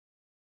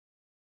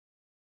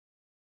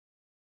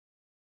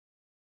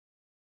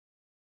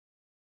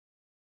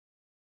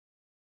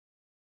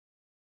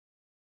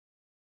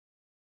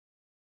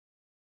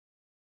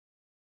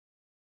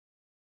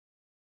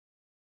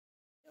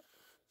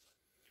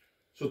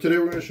So today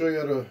we're going to show you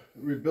how to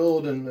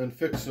rebuild and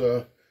fix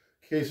a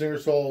Case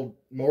Ingersoll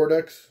mower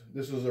decks.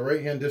 This is a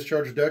right-hand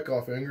discharge deck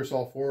off an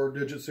Ingersoll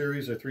 4-digit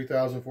series, a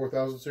 3000,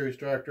 4000 series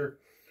tractor.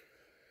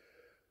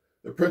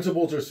 The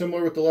principles are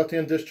similar with the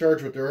left-hand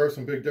discharge, but there are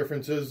some big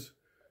differences.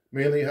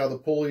 Mainly how the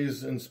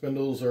pulleys and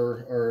spindles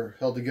are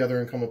held together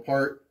and come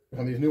apart.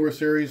 On these newer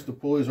series, the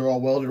pulleys are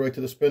all welded right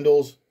to the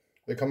spindles.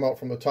 They come out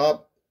from the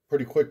top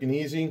pretty quick and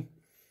easy.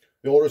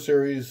 The older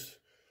series,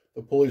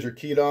 the pulleys are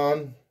keyed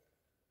on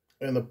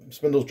and the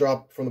spindles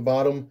drop from the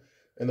bottom,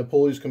 and the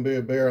pulleys can be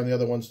a bear on the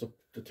other ones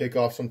to take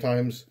off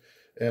sometimes.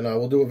 And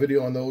we'll do a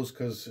video on those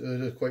because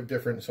it is quite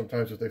different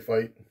sometimes if they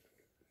fight.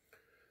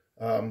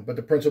 But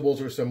the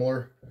principles are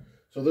similar.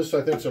 So this,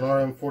 I think, is an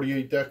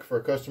RM48 deck for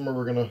a customer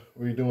we're going to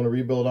be doing a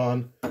rebuild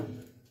on.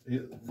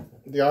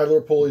 The idler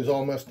pulley is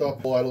all messed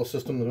up. The idler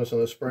system is missing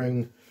the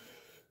spring.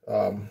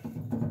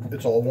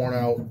 It's all worn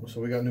out,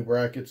 so we got new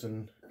brackets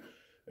and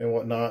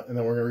whatnot. And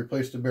then we're going to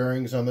replace the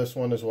bearings on this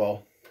one as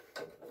well.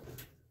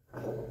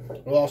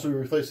 We'll also be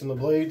replacing the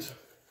blades.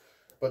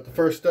 But the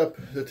first step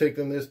to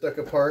taking this deck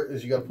apart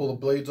is you got to pull the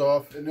blades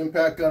off. An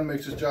impact gun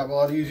makes this job a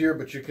lot easier,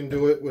 but you can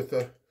do it with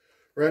a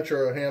wrench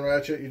or a hand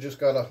ratchet. You just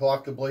got to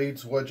lock the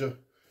blades, wedge a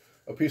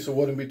piece of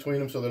wood in between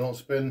them so they don't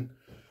spin.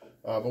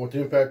 But with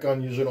the impact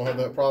gun, you usually don't have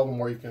that problem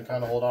where you can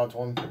kind of hold on to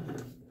them.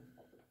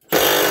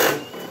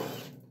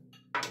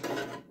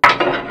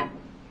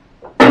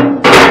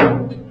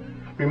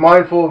 Be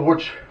mindful of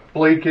which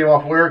blade came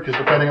off where, because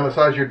depending on the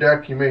size of your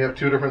deck, you may have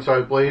two different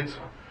size blades.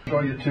 I'll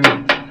show you two.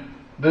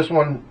 This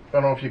one, I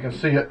don't know if you can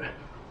see it.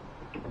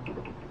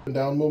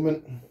 Down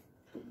movement.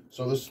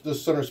 So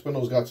this center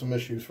spindle's got some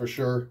issues for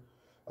sure.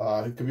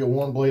 It could be a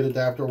worn blade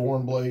adapter,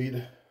 worn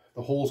blade.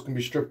 The holes can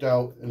be stripped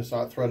out and it's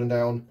not threading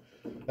down.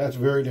 That's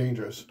very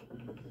dangerous.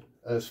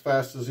 As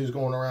fast as he's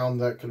going around,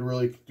 that could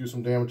really do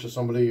some damage to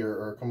somebody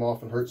or come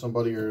off and hurt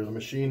somebody or the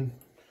machine.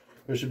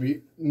 There should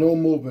be no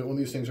movement when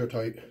these things are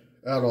tight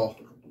at all.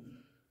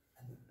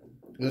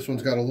 This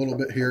one's got a little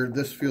bit here.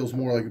 This feels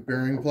more like a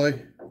bearing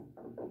play.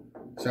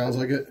 Sounds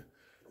like it.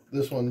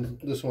 This one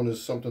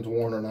is something's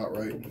worn or not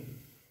right.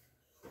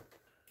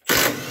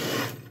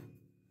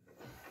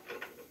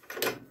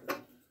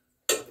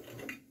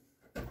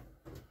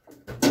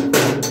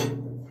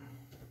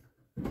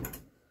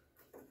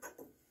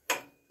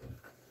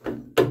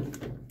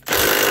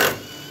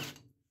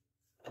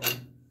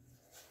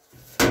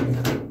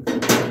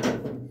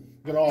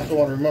 You're going to also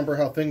want to remember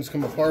how things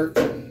come apart.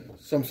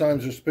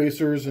 Sometimes there's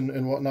spacers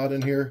and whatnot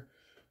in here.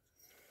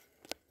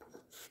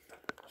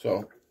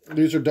 So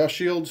these are dust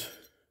shields.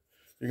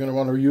 You're going to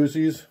want to reuse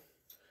these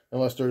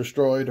unless they're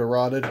destroyed or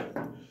rotted.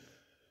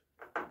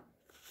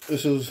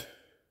 This is a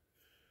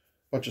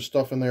bunch of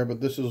stuff in there, but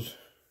this is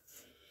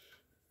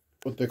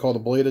what they call the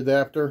blade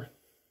adapter.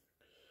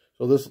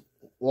 So this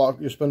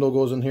your spindle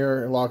goes in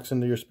here and locks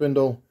into your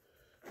spindle.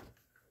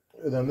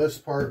 And then this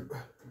part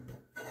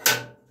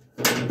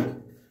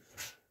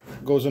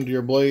goes into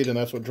your blade, and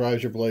that's what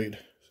drives your blade.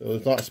 So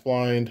it's not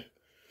splined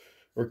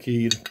or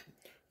keyed.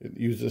 It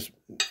uses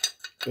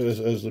this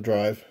as the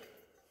drive.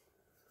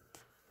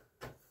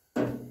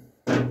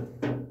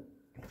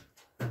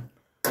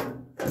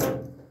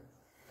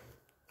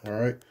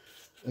 Alright,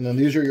 and then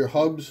these are your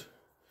hubs.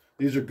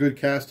 These are good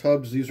cast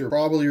hubs. These are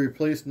probably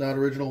replaced, not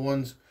original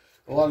ones.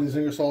 A lot of these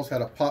Ingersolls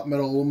had a pot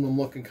metal aluminum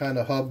looking kind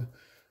of hub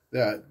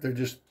that they're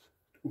just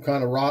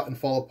kind of rot and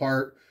fall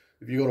apart.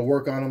 If you go to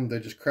work on them, they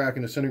just crack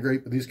and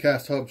disintegrate, but these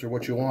cast hubs are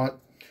what you want.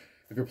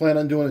 If you're planning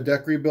on doing a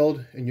deck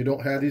rebuild and you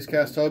don't have these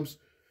cast hubs,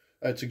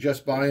 I'd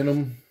suggest buying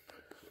them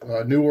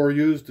new or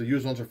used. The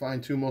used ones are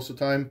fine too most of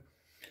the time.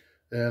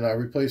 And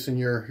replacing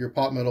your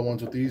pot metal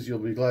ones with these, you'll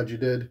be glad you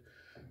did.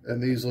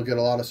 And these will get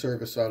a lot of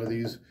service out of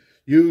these.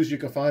 Used, you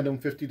can find them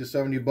 50 to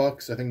 70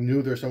 bucks. I think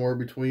new, they're somewhere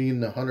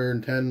between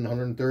 110 and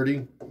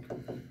 130.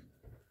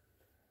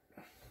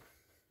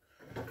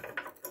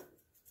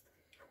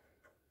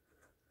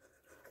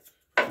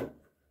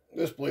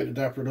 This blade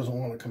adapter doesn't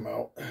want to come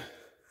out.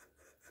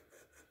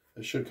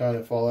 It should kind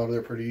of fall out of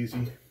there pretty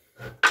easy.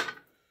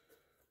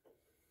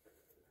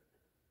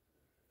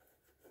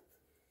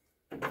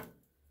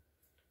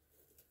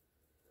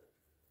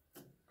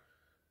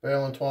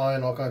 Bale and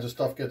twine, all kinds of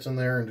stuff gets in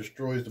there and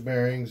destroys the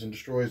bearings and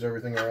destroys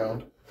everything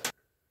around.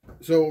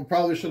 So we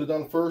probably should have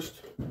done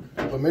first,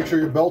 but make sure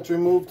your belt's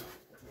removed.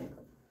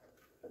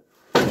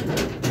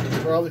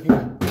 Probably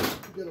can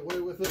get away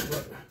with it,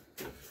 but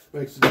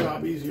makes the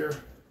job easier.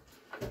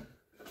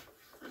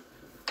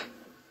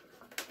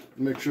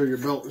 Make sure your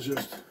belt is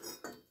just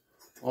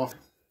off.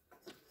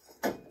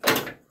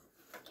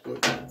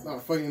 But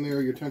not fighting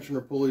there, your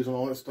tensioner pulleys and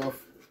all that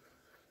stuff.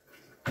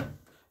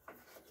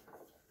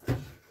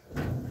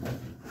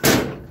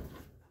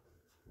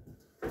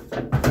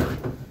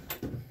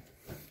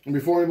 And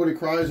before anybody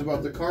cries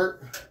about the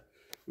cart,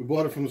 we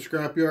bought it from the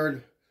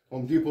scrapyard.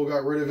 Home Depot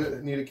got rid of it.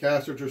 It needed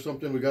casters or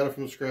something. We got it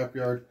from the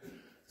scrapyard.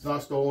 It's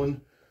not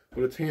stolen,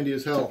 but it's handy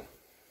as hell.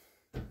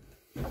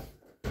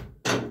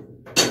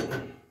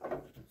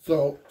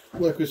 So,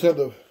 like we said,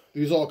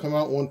 these all come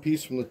out one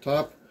piece from the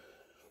top.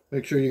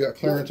 Make sure you got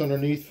clearance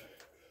underneath.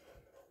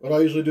 what I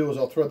usually do is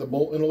I'll thread the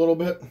bolt in a little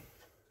bit.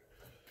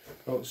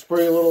 I'll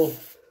spray a little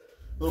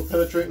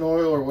penetrating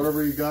oil or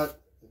whatever you got.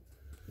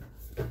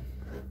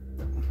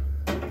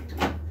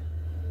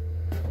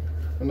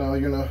 And now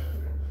you're gonna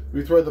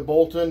rethread the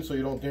bolt in so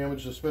you don't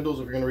damage the spindles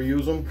if you're gonna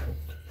reuse them.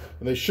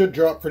 And they should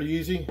drop pretty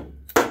easy.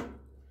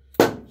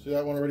 See,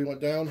 that one already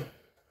went down.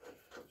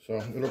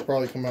 So it'll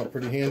probably come out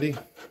pretty handy.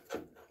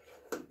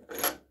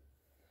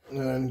 And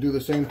then do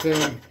the same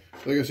thing.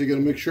 Like I said, you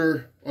gotta make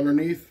sure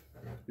underneath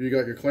you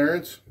got your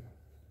clearance.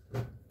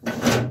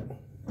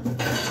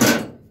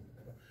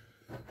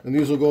 And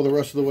these will go the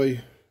rest of the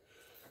way.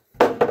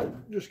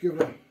 Just give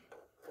it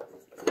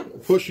a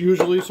push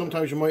usually.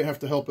 Sometimes you might have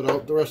to help it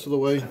out the rest of the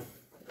way.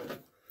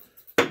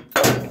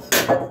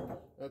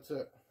 That's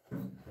it.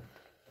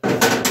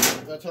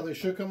 That's how they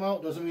should come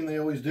out. Doesn't mean they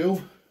always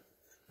do.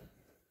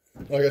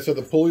 Like I said,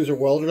 the pulleys are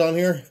welded on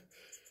here.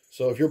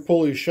 So if your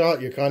pulley is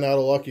shot, you're kind of out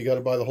of luck. You got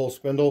to buy the whole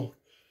spindle.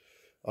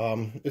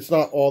 It's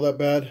not all that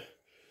bad.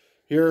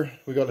 Here,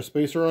 we got a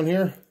spacer on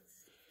here.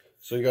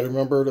 So you got to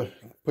remember to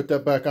put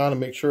that back on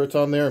and make sure it's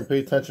on there and pay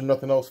attention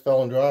nothing else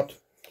fell and dropped.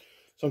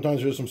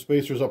 Sometimes there's some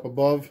spacers up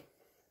above.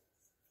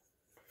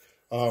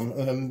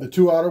 And the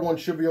two outer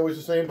ones should be always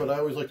the same, but I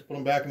always like to put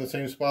them back in the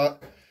same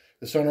spot.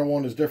 The center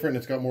one is different.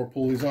 It's got more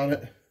pulleys on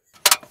it.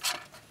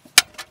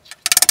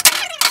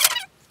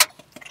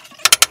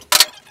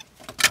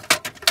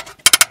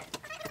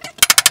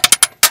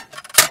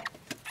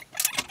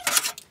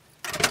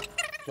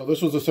 So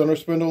this was the center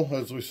spindle,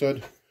 as we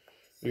said.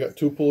 We got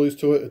two pulleys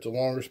to it. It's a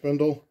longer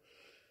spindle.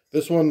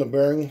 This one, the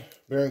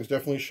bearing's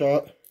definitely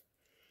shot.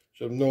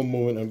 Should have no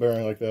movement in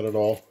bearing like that at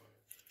all.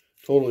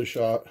 Totally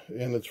shot,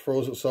 and it's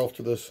froze itself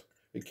to this.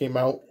 It came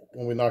out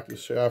when we knocked the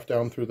shaft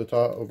down through the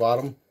top or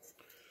bottom.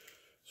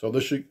 So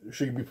this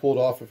should be pulled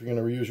off if you're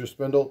going to reuse your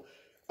spindle.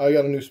 I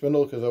got a new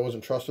spindle because I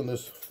wasn't trusting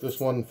this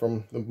one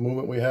from the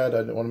movement we had. I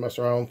didn't want to mess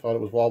around. Thought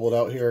it was wobbled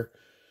out here,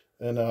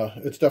 and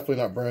it's definitely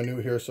not brand new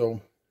here.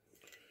 So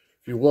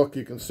if you look,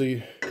 you can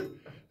see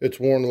it's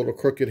worn a little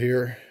crooked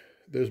here.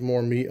 There's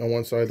more meat on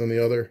one side than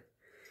the other.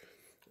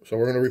 So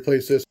we're going to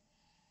replace this.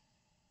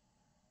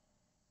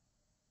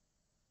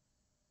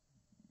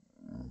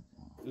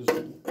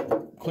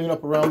 Just clean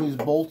up around these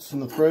bolts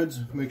and the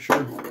threads. Make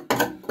sure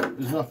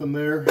there's nothing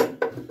there.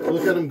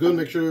 Look at them good.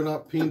 Make sure they're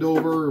not peened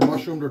over or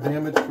mushroomed or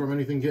damaged from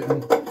anything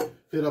getting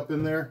hit up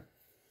in there.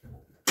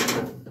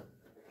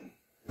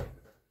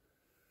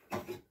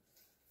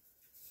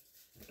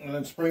 And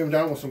then spray them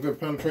down with some good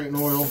penetrating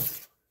oil.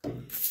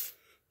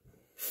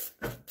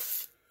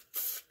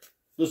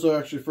 This is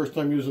actually first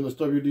time using this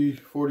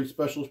WD-40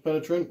 Specialist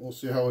penetrant. We'll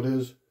see how it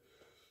is.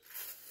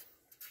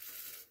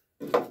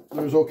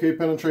 There's okay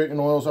penetrating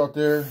oils out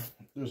there.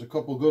 There's a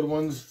couple good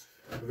ones.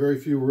 Very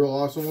few real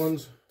awesome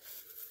ones.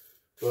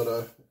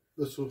 But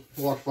this will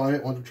walk by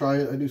it. Want to try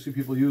it. I do see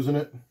people using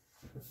it.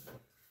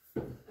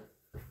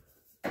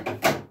 You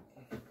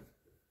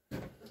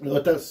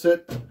let that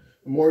sit.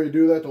 The more you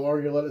do that, the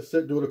longer you let it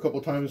sit. Do it a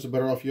couple times, the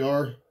better off you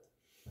are.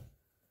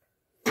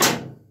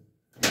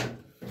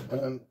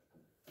 And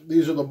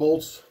these are the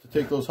bolts to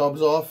take those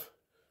hubs off.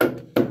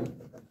 And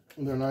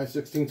they're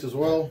 9/16 as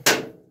well.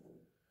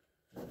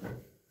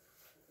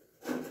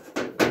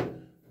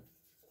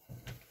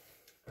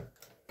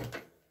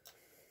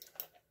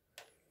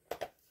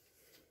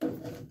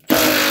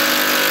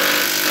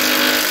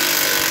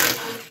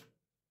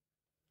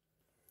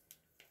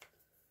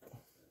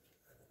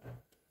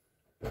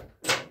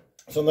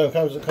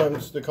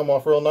 Sometimes they come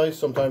off real nice,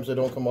 sometimes they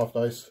don't come off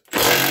nice.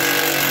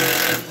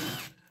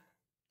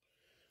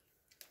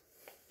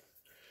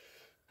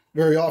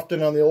 Very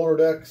often on the older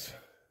decks,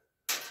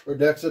 or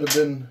decks that have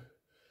been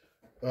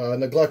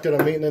neglected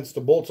on maintenance,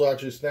 the bolts will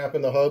actually snap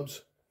in the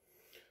hubs.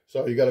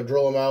 So you got to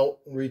drill them out,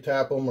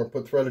 re-tap them, or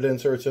put threaded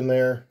inserts in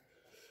there,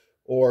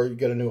 or you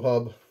get a new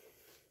hub.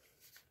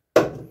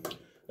 And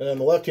on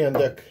the left-hand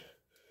deck,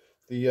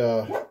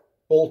 the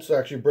bolts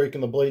actually break in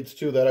the blades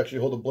too. That actually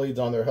hold the blades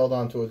on. They're held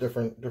on to a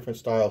different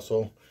style.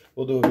 So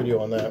we'll do a video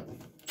on that.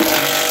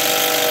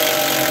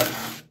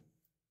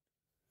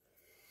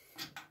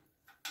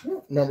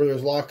 Remember,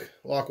 there's lock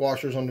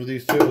washers under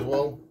these too as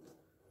well.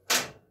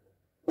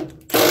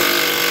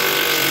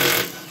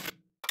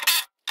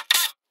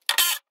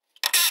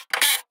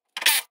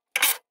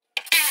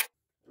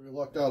 We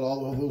lucked out.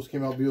 All of those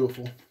came out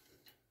beautiful.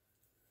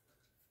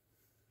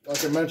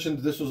 Like I mentioned,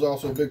 this was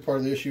also a big part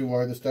of the issue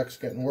why this deck's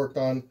getting worked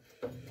on.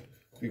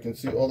 You can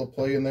see all the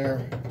play in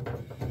there.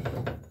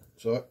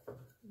 So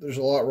there's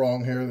a lot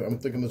wrong here. I'm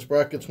thinking this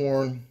bracket's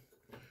worn.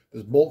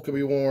 This bolt could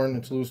be worn.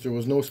 It's loose. There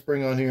was no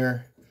spring on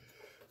here.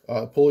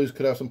 Pulleys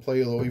could have some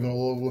play, though, even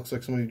though it looks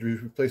like somebody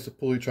replaced the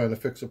pulley trying to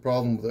fix the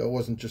problem. But that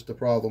wasn't just the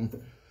problem.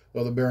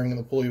 Though the bearing in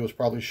the pulley was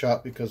probably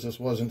shot because this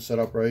wasn't set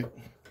up right.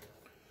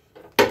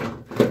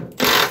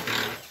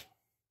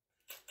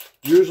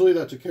 Usually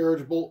that's a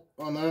carriage bolt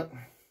on that.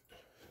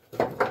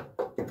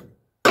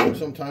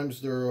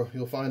 Sometimes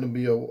you'll find them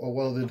be a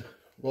welded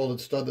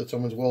stud that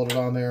someone's welded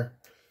on there,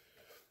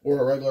 or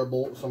a regular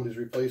bolt, somebody's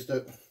replaced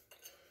it,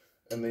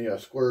 and the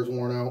square is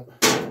worn out.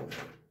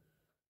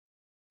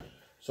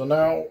 So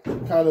now,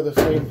 kind of the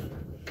same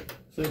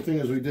thing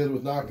as we did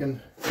with knocking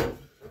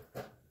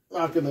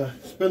the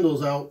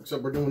spindles out,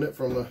 except we're doing it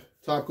from the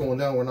top going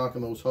down. We're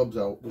knocking those hubs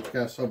out, those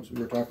cast hubs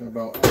we were talking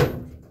about.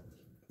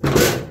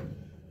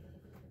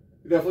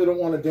 You definitely don't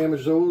want to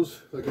damage those.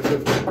 Like I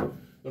said,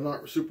 they're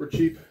not super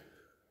cheap.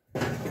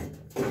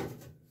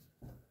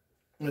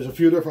 There's a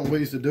few different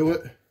ways to do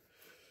it,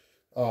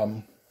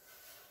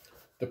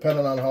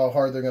 depending on how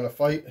hard they're going to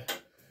fight.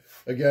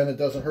 Again, it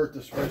doesn't hurt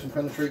to spray some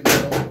penetrating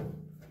oil.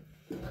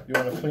 You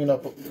want to clean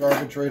up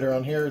garbage right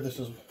around here. This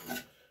is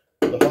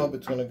the hub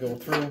it's going to go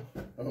through.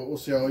 We'll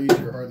see how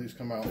easy or hard these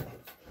come out.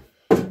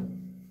 Not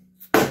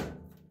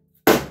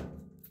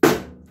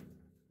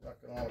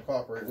going to want to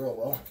cooperate real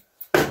well.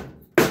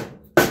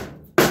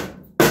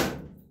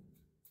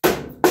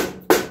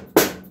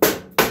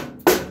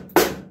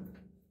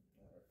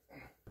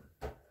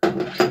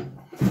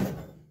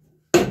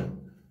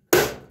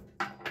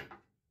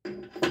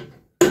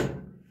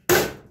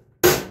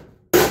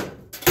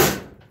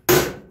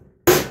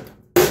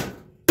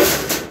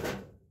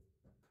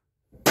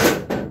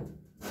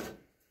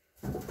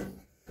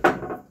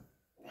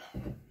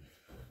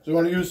 So you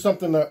want to use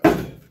something that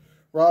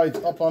rides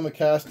up on the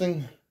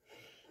casting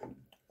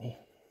and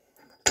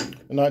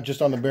not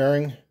just on the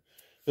bearing.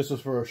 This is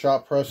for a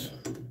shop press.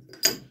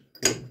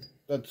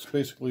 That's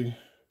basically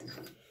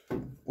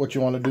what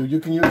you want to do. You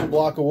can use a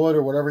block of wood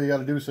or whatever you got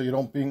to do, so you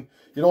don't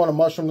want to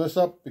mushroom this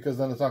up, because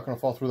then it's not going to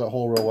fall through that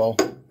hole real well.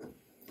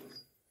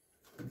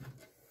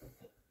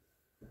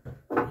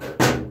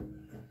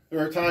 There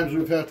are times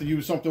we've had to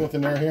use something with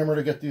an air hammer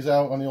to get these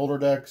out on the older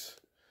decks.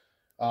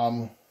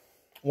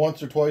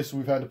 Once or twice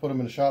we've had to put them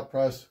in a shop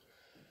press.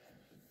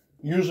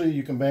 Usually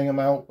you can bang them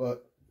out,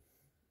 but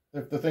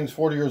if the thing's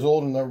 40 years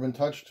old and never been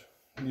touched,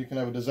 you can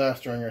have a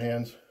disaster on your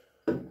hands.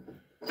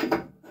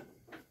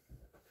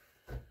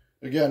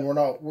 Again,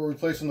 we're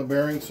replacing the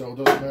bearings, so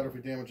it doesn't matter if we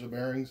damage the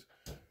bearings.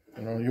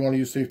 You know, you want to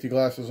use safety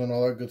glasses and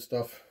all that good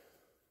stuff.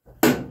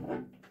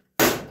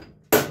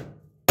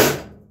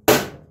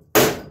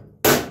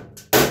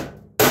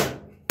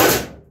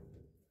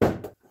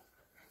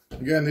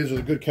 Again, these are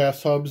the good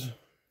cast hubs.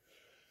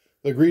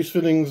 The grease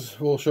fittings,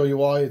 we'll show you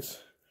why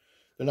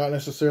they're not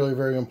necessarily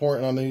very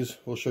important on these.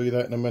 We'll show you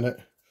that in a minute.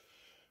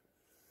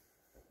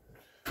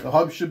 The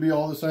hubs should be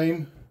all the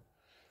same,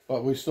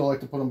 but we still like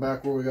to put them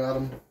back where we got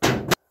them.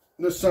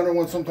 This center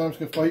one sometimes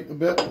can fight a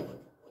bit,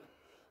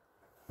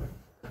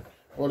 for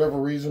whatever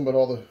reason, but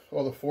all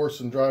the force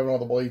and driving all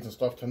the blades and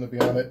stuff tend to be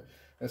on it,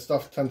 and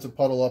stuff tends to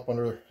puddle up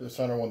under the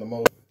center one the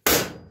most.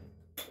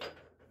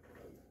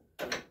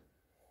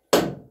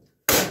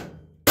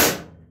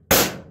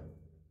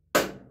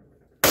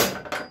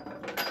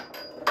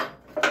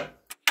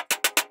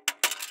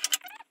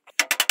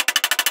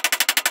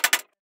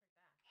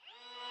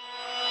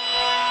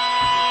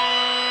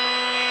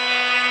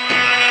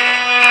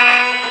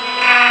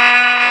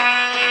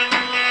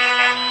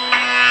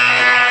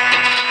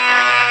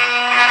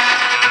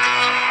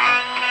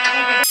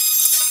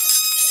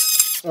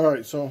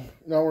 Alright, so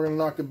now we're going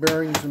to knock the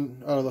bearings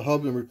out of the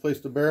hub and replace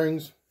the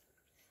bearings.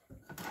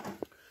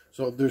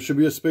 So there should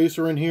be a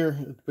spacer in here.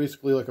 It's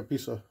basically like a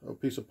piece of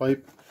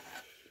pipe.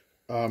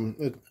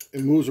 It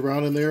moves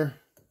around in there.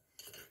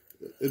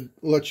 It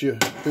lets you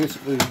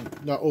basically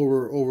not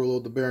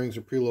overload the bearings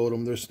or preload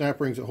them. There's snap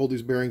rings that hold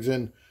these bearings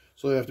in,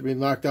 so they have to be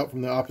knocked out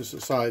from the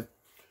opposite side.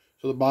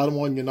 So the bottom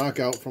one you knock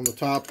out from the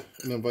top,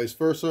 and then vice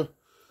versa.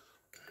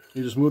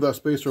 You just move that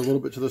spacer a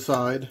little bit to the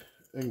side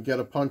and get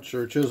a punch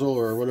or a chisel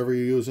or whatever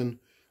you're using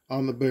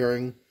on the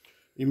bearing.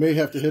 You may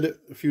have to hit it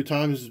a few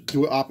times,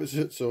 do it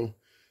opposite. So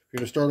if you're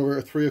going to start over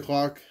at 3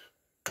 o'clock,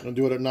 and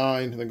do it at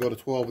 9, and then go to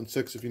 12 and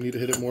 6 if you need to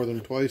hit it more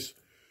than twice.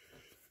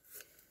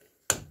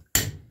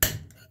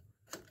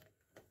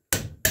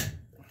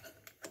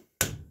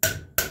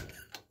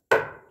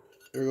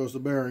 There goes the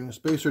bearing. The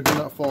spacer did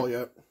not fall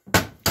yet,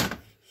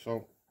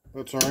 so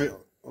that's alright.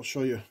 I'll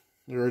show you.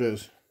 There it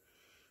is.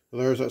 So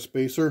there's that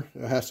spacer.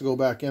 It has to go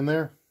back in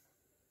there.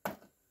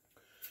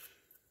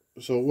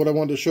 So what I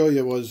wanted to show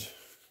you was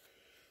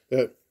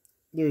that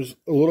there's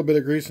a little bit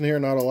of grease in here,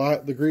 not a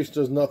lot. The grease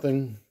does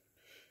nothing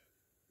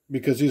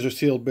because these are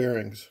sealed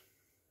bearings.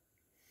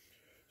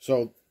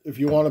 So if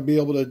you want to be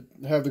able to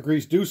have the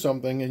grease do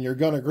something and you're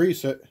going to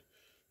grease it,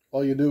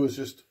 all you do is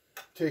just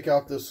take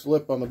out this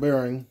slip on the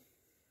bearing.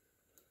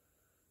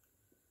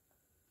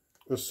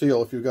 The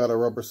seal, if you've got a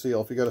rubber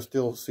seal. If you got a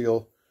steel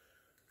seal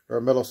or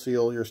a metal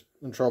seal, you're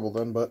in trouble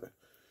then. But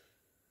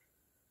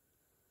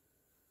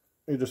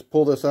you just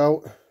pull this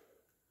out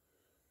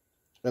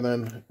and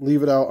then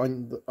leave it out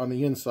on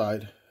the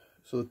inside,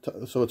 so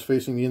it's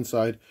facing the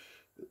inside.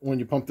 When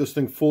you pump this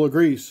thing full of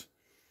grease,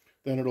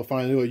 then it'll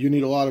finally do it. You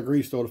need a lot of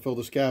grease though to fill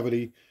this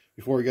cavity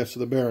before it gets to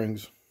the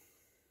bearings.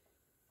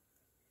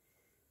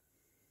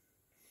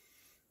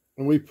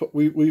 And we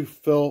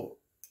fill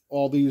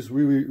all these,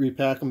 we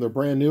repack them. They're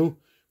brand new,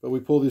 but we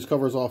pull these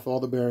covers off all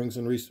the bearings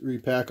and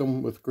repack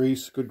them with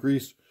grease, good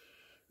grease.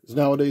 Because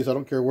nowadays, I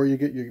don't care where you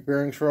get your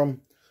bearings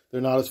from,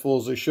 they're not as full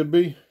as they should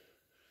be.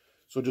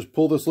 So just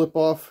pull this lip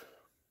off,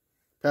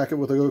 pack it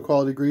with a good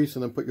quality grease,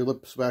 and then put your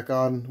lips back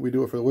on. We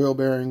do it for the wheel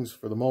bearings,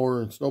 for the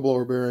mower and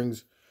snowblower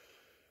bearings.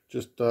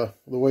 Just the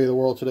way of the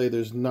world today,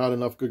 there's not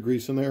enough good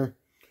grease in there.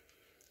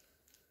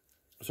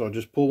 So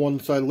just pull one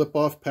side lip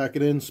off, pack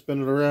it in,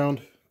 spin it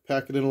around,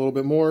 pack it in a little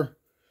bit more,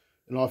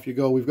 and off you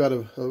go. We've got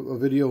a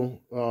video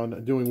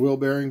on doing wheel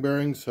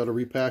bearings, how to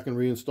repack and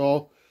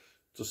reinstall.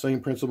 It's the same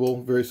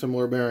principle, very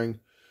similar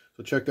bearing.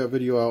 So check that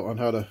video out on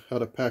how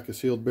to pack a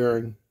sealed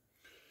bearing.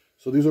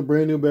 So these are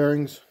brand new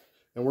bearings,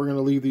 and we're going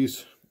to leave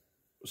these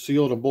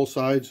sealed on both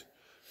sides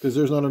because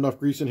there's not enough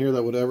grease in here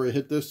that would ever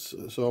hit this.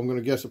 So I'm going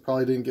to guess it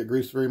probably didn't get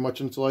greased very much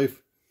in its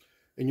life.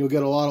 And you'll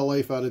get a lot of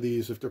life out of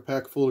these if they're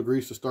packed full of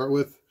grease to start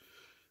with.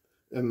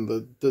 And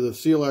the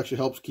seal actually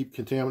helps keep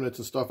contaminants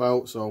and stuff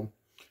out. So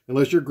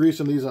unless you're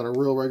greasing these on a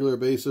real regular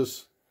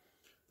basis,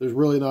 there's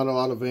really not a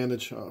lot of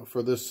advantage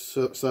for this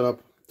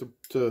setup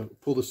to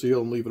pull the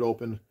seal and leave it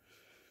open.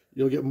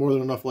 You'll get more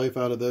than enough life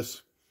out of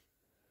this.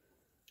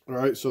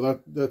 Alright,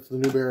 so that's the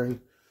new bearing.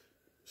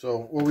 So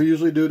what we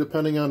usually do,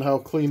 depending on how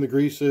clean the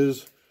grease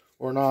is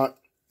or not,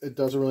 it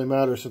doesn't really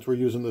matter since we're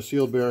using the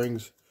sealed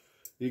bearings.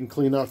 You can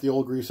clean out the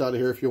old grease out of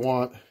here if you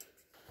want.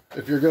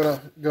 If you're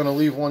gonna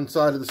leave one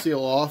side of the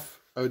seal off,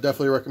 I would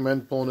definitely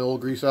recommend pulling the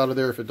old grease out of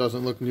there if it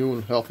doesn't look new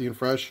and healthy and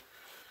fresh.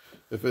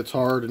 If it's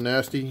hard and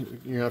nasty, you're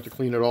going to have to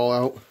clean it all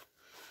out.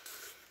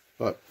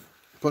 But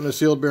putting a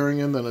sealed bearing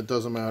in, then it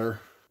doesn't matter.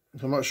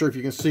 I'm not sure if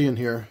you can see in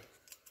here,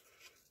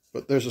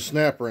 but there's a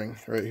snap ring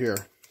right here.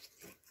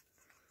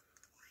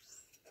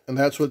 And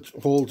that's what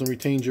holds and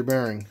retains your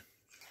bearing.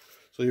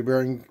 So your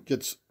bearing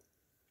gets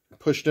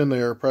pushed in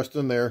there, pressed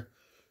in there,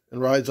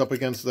 and rides up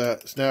against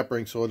that snap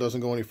ring so it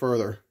doesn't go any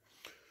further.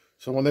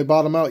 So when they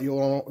bottom out, you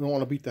don't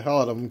want to beat the hell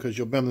out of them because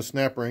you'll bend the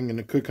snap ring and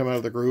it could come out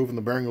of the groove and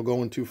the bearing will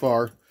go in too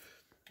far.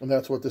 And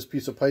that's what this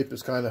piece of pipe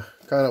is kind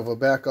of a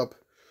backup.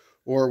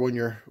 Or when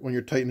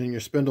you're tightening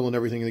your spindle and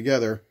everything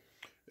together,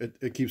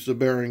 it keeps the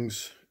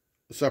bearings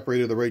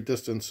separated the right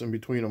distance in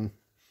between them.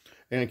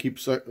 And it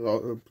keeps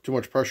too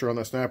much pressure on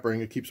that snap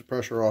ring. It keeps the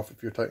pressure off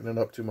if you're tightening it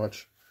up too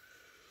much.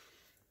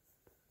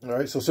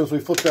 Alright, so since we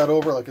flipped that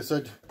over, like I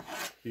said,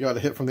 you got to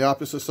hit from the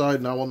opposite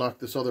side. Now we'll knock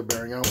this other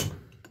bearing out.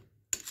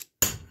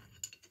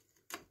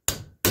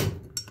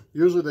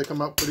 Usually they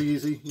come out pretty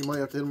easy. You might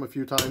have to hit them a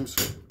few times.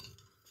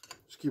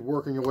 Just keep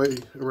working your way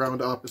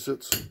around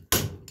opposites.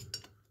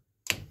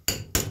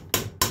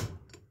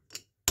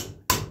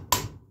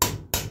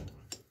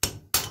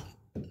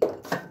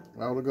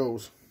 Out it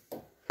goes.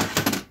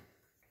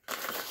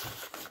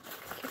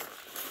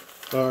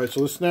 Alright,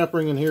 so this snap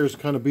ring in here is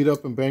kind of beat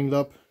up and banged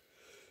up.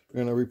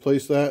 We're going to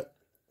replace that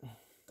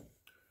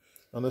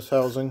on this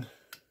housing.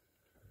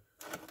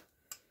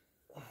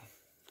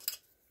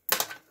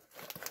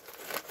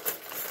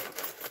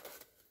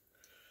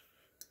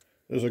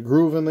 There's a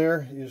groove in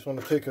there. You just want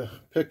to take a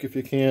pick if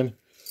you can.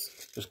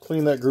 Just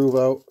clean that groove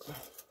out.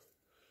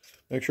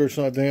 Make sure it's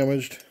not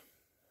damaged.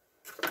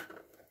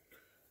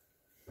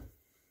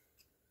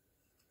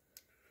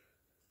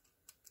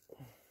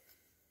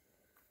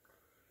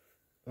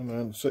 And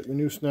then set your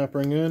new snap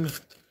ring in.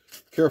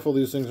 Careful,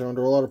 these things are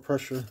under a lot of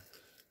pressure.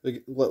 They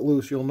get let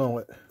loose, you'll know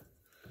it.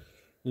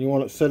 You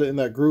want to set it in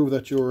that groove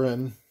that you were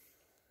in.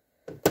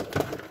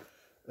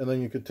 And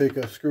then you could take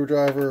a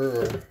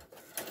screwdriver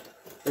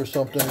or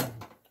something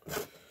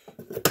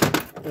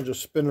and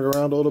just spin it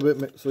around a little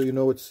bit so you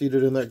know it's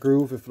seated in that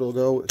groove if it'll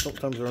go.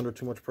 Sometimes they're under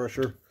too much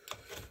pressure.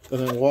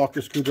 And then walk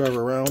your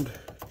screwdriver around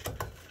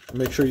and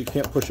make sure you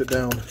can't push it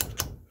down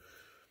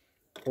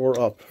or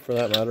up for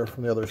that matter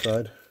from the other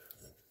side.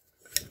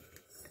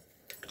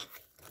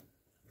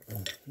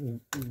 You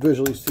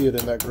visually see it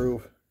in that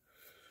groove.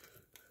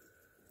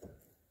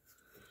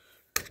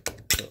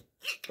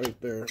 Right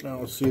there.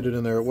 Now it's seated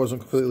in there. It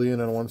wasn't completely in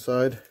on one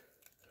side.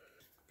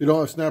 If you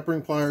don't have snap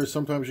ring pliers,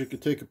 sometimes you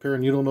could take a pair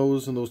of needle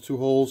nose in those two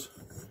holes.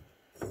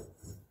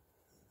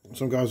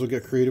 Some guys will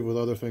get creative with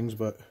other things,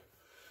 but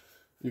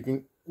you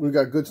can. We've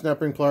got good snap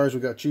ring pliers.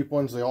 We've got cheap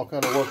ones. They all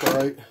kind of work all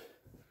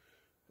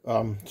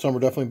right. Some are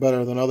definitely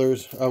better than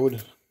others.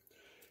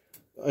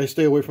 I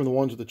stay away from the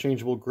ones with the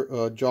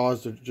changeable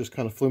jaws. They're just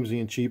kind of flimsy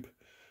and cheap.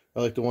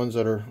 I like the ones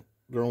that are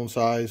their own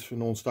size,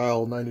 their own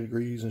style, 90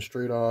 degrees and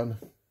straight on.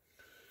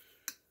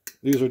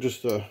 These are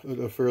just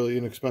a fairly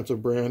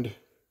inexpensive brand.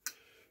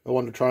 I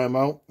wanted to try them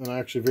out, and I'm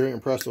actually very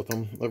impressed with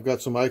them. I've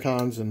got some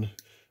Icons and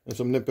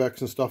some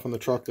Nipbecks and stuff in the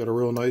truck that are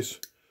real nice.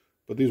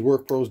 But these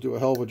Work Pros do a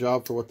hell of a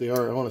job for what they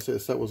are. I want to say the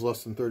set was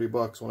less than 30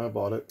 bucks when I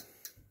bought it.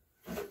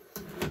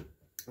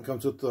 It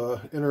comes with the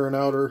inner and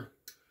outer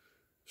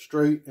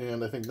straight,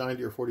 and I think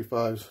 90 or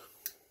 45s.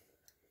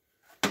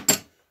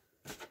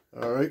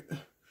 Alright,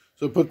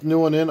 so put the new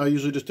one in. I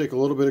usually just take a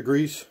little bit of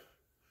grease.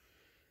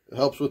 It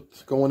helps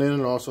with going in,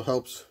 and also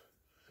helps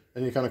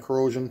any kind of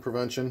corrosion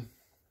prevention.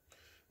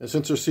 And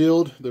since they're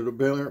sealed, the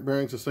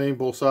bearing's the same,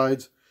 both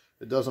sides.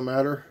 It doesn't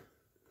matter.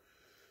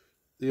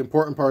 The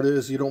important part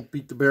is you don't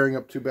beat the bearing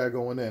up too bad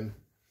going in.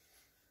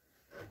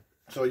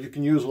 So you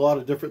can use a lot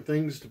of different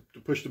things to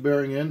push the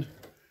bearing in.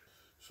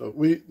 So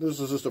this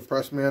is just a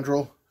press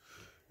mandrel.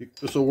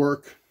 This will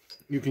work.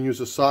 You can use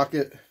a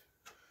socket,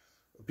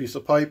 a piece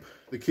of pipe.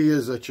 The key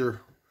is that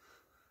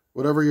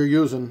whatever you're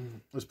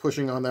using is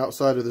pushing on the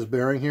outside of this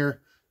bearing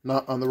here,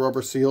 not on the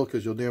rubber seal,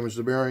 because you'll damage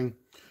the bearing,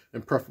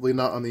 and preferably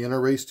not on the inner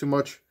race too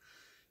much.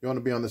 You want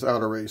to be on this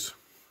outer race.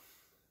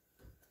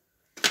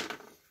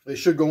 They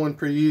should go in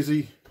pretty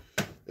easy.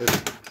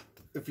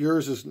 If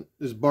yours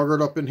is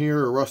buggered up in here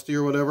or rusty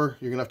or whatever,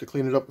 you're gonna have to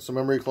clean it up with some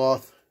emery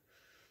cloth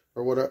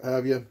or what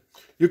have you.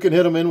 You can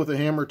hit them in with a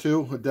hammer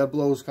too. A dead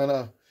blow is kind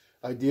of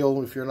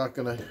ideal if you're not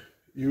gonna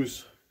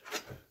use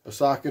a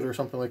socket or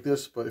something like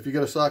this. But if you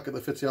get a socket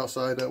that fits the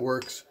outside, that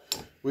works.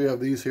 We have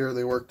these here,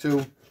 they work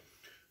too.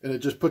 And it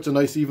just puts a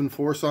nice even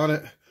force on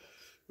it.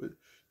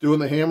 Doing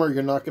the hammer,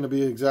 you're not going to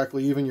be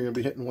exactly even. You're going to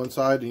be hitting one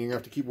side, and you're going to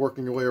have to keep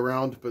working your way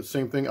around. But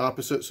same thing,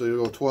 opposite. So you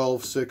go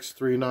 12, 6,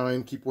 3,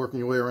 9. Keep working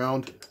your way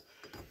around.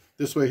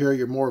 This way here,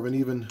 you're more of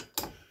an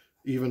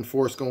even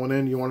force going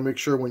in. You want to make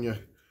sure when you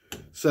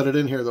set it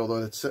in here, though,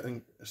 that it's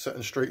setting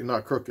straight and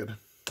not crooked.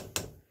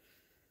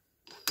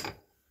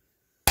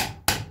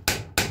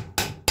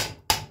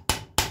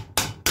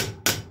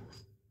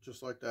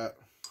 Just like that.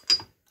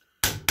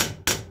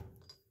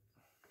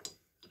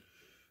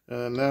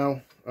 And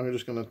now I'm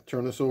just going to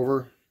turn this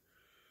over.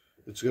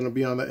 It's going to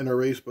be on the inner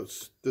race, but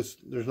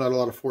there's not a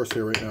lot of force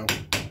here right now.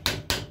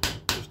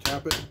 Just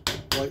tap it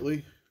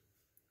lightly.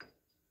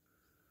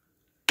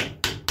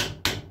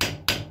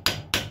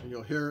 And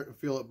you'll hear it and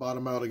feel it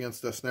bottom out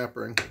against that snap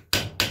ring.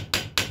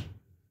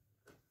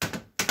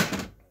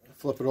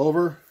 Flip it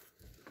over.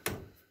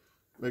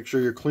 Make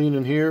sure you're clean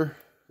in here.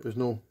 There's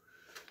no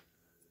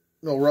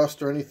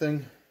rust or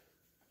anything.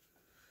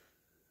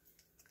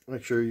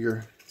 Make sure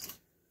your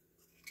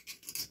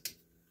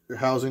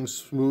housing's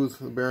smooth,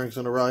 the bearing's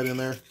gonna ride in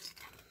there.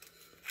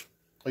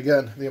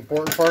 Again, the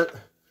important part,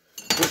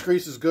 this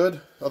grease is good,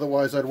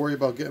 otherwise I'd worry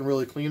about getting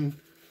really clean,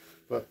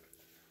 but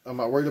I'm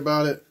not worried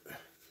about it.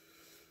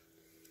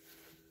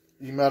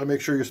 You gotta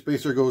make sure your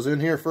spacer goes in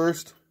here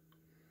first.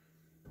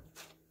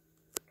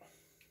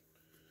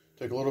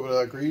 Take a little bit of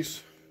that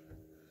grease,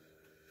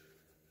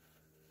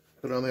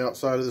 put it on the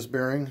outside of this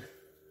bearing,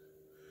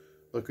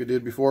 like we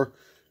did before.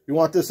 You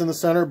want this in the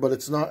center, but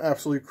it's not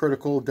absolutely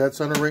critical dead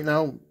center right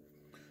now,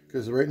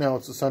 because right now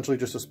it's essentially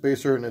just a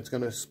spacer and it's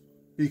going to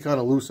be kind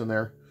of loose in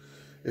there.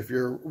 If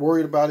you're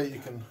worried about it, you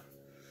can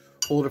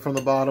hold it from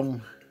the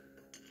bottom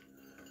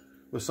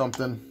with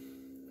something.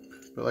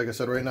 But like I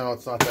said, right now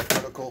it's not that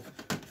critical.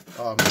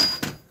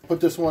 Put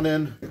this one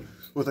in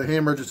with a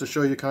hammer just to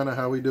show you kind of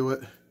how we do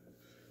it.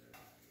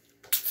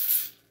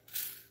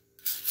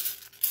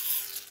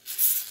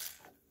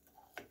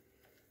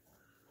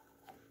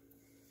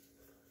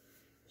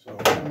 So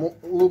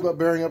a little bit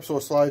bearing up so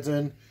it slides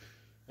in.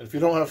 And if you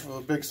don't have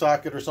a big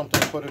socket or something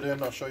to put it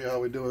in, I'll show you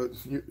how we do it.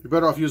 You're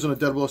better off using a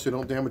dead blow so you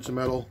don't damage the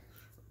metal.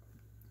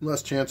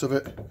 Less chance of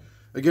it.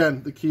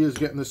 Again, the key is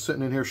getting this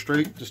sitting in here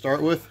straight to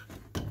start with.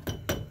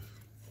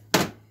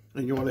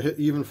 And you want to hit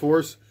even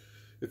force.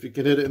 If you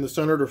can hit it in the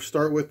center to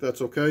start with, that's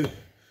okay.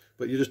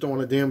 But you just don't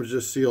want to damage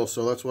this seal,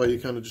 so that's why you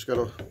kind of just got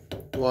to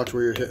watch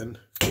where you're hitting.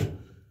 And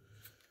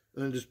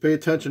then just pay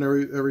attention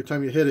every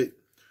time you hit it.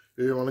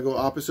 You want to go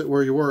opposite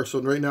where you were.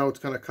 So right now it's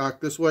kind of cocked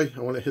this way.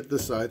 I want to hit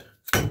this side.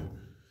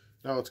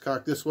 Now it's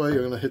cocked this way.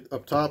 You're going to hit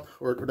up top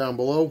or down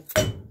below.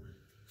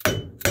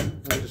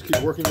 And just keep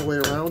working your way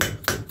around.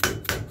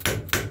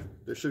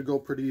 This should go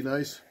pretty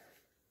nice.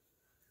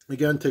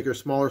 Again, take your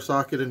smaller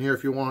socket in here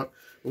if you want.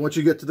 But once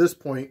you get to this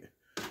point,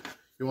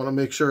 you want to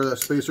make sure that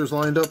spacer's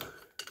lined up.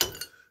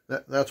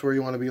 That's where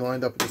you want to be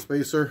lined up with the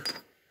spacer.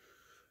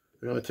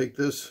 You're going to take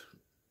this,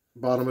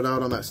 bottom it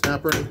out on that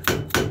snap ring.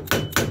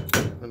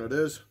 And it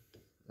is.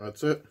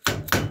 That's it.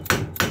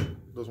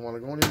 Doesn't want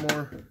to go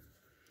anymore.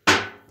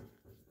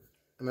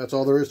 And that's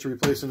all there is to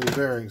replacing these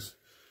bearings.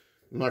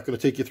 I'm not going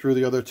to take you through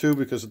the other two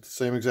because it's the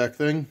same exact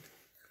thing.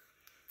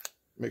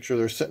 Make sure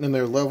they're sitting in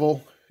there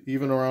level,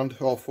 even around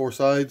all four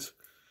sides.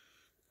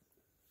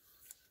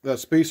 That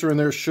spacer in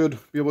there should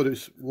be able to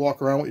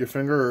walk around with your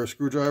finger or a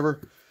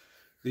screwdriver.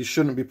 These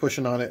shouldn't be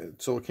pushing on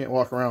it so it can't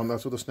walk around.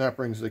 That's what the snap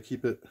rings, they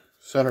keep it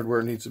centered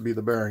where it needs to be,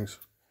 the bearings.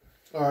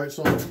 Alright,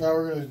 so now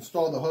we're going to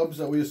install the hubs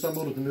that we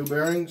assembled with the new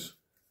bearings.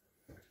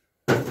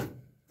 A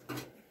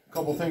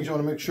couple things you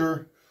want to make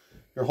sure.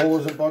 Your hole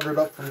isn't buggered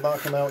up from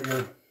knocking out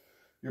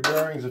your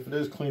bearings. If it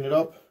is, clean it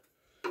up.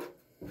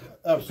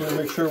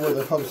 Absolutely make sure where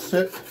the hubs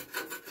sit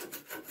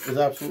is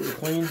absolutely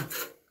clean.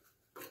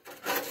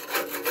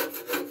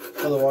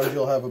 Otherwise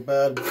you'll have a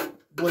bad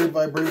blade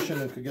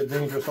vibration and it could get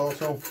dangerous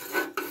also.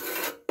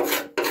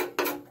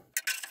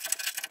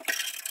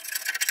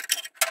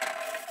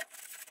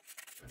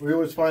 We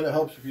always find it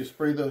helps if you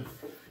spray the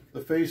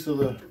face of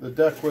the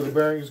deck where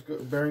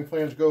the bearing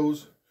flange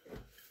goes.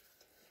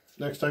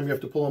 Next time you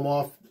have to pull them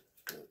off,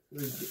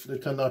 they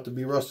tend not to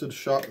be rusted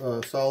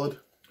solid. So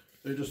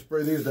you just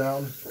spray these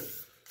down.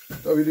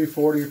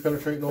 WD-40,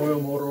 penetrating oil,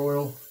 motor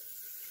oil.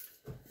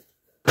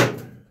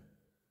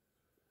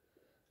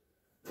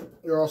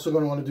 You're also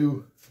going to want to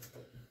do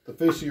the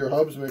face of your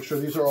hubs. Make sure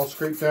these are all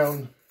scraped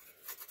down.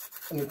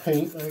 Any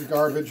paint, any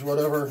garbage,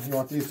 whatever. You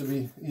want these to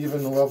be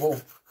even and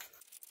level.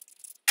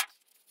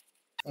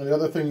 And the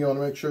other thing you want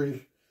to make sure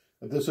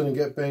that this didn't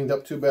get banged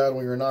up too bad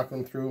when you're knocking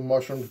them through,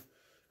 mushroomed.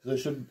 They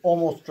should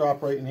almost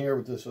drop right in here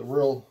with this a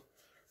real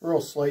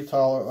slight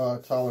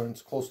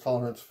tolerance, close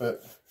tolerance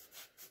fit.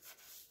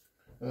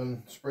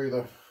 And spray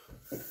the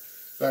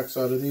back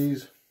side of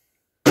these.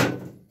 You're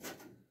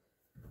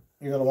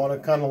going to want to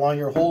kind of line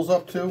your holes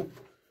up too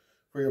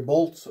for your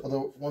bolts.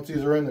 Although once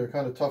these are in, they're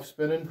kind of tough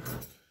spinning.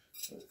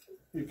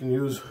 You can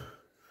use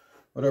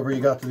whatever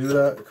you got to do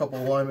that. A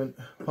couple alignment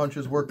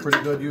punches work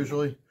pretty good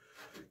usually.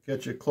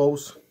 Get you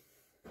close.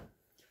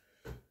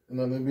 And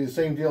then it'll be the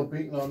same deal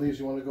beating on these.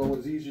 You want to go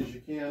as easy as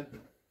you can.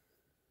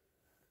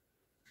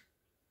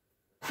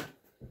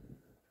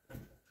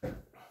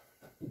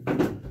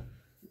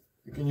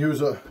 You can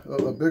use a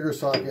bigger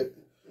socket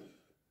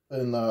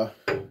and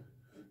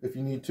if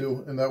you need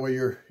to, and that way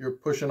you're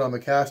pushing on the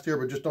cast here,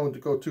 but just don't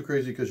go too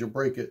crazy because you'll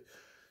break it.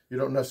 You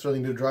don't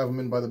necessarily need to drive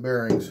them in by the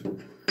bearings,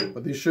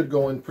 but these should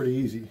go in pretty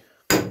easy.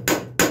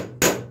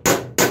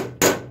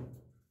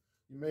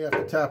 You may have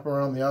to tap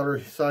around the outer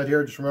side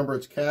here. Just remember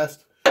it's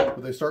cast. If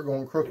they start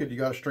going crooked, you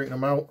got to straighten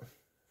them out.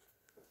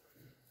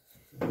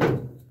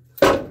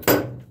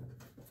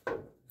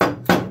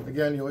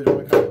 Again, you always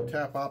want to kind of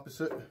tap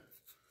opposite.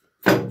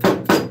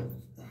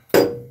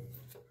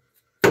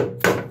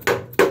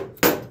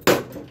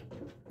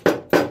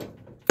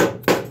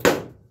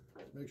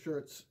 Make sure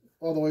it's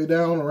all the way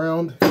down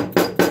around.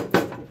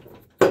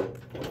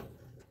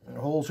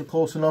 The holes are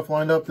close enough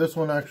lined up. This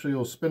one actually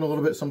will spin a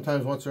little bit.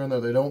 Sometimes once they're in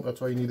there, they don't.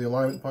 That's why you need the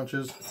alignment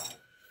punches.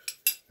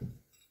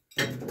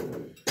 You're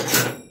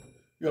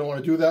going to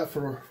want to do that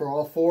for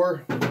all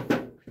four.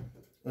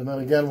 And then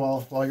again,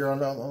 while you're on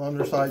the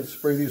underside,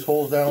 spray these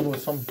holes down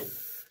with some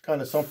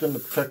kind of something to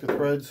protect the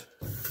threads.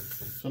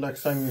 So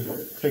next time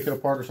you take it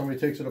apart or somebody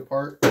takes it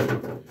apart,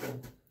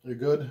 you're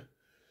good.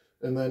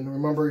 And then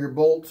remember your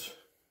bolts.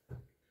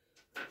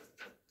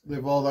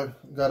 They've all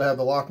got to have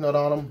the lock nut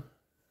on them.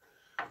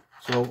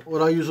 So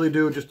what I usually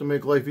do, just to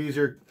make life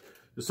easier,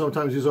 is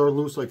sometimes these are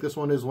loose like this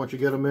one is once you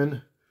get them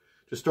in.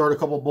 Just start a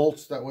couple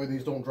bolts, that way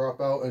these don't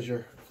drop out as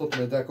you're flipping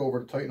the deck over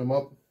to tighten them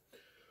up.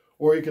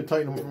 Or you can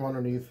tighten them from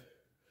underneath,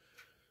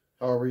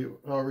 however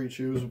you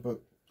choose, but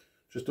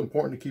just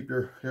important to keep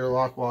your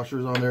lock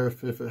washers on there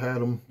if it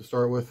had them to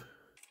start with.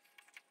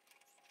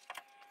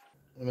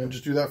 And then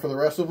just do that for the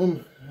rest of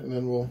them, and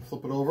then we'll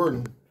flip it over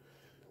and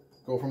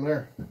go from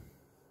there.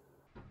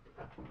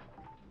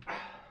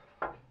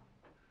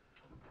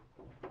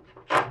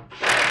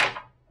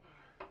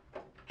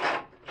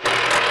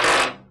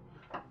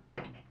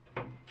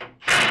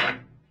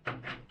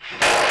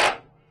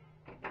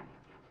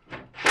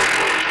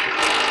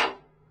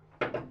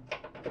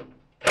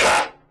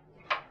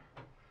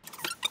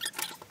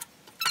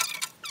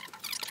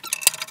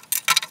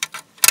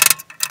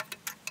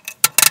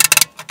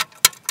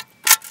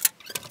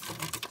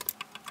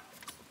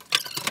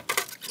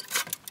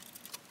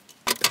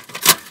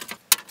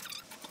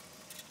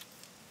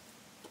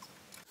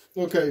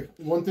 Okay,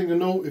 one thing to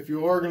note, if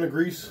you are going to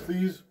grease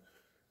these,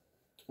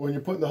 when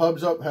you're putting the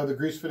hubs up, have the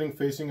grease fitting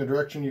facing a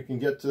direction you can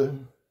get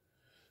to.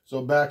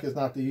 So back is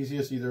not the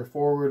easiest, either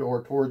forward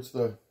or towards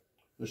the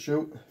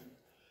chute.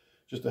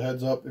 Just a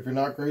heads up, if you're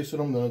not greasing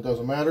them, then it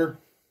doesn't matter.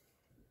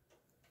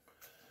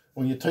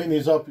 When you tighten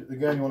these up,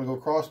 again, you want to go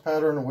cross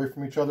pattern away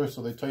from each other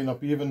so they tighten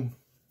up even.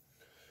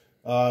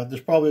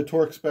 There's probably a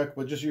torque spec,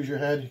 but just use your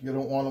head. You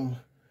don't want them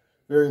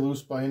very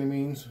loose by any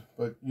means,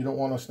 but you don't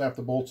want to snap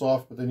the bolts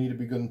off, but they need to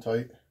be good and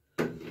tight.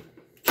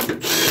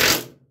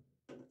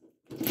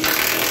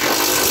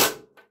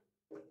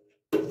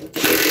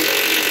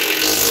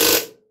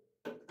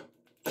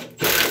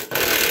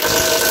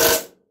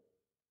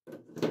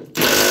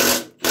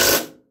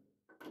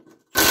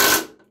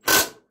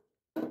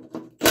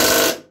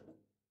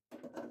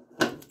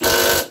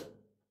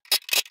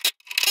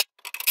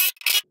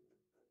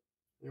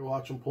 You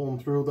watch them pull them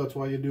through. That's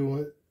why you do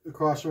it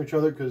across from each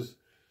other, because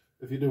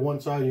if you do one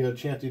side, you have a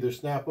chance of either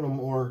snapping them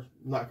or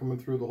not coming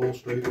through the hole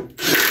straight.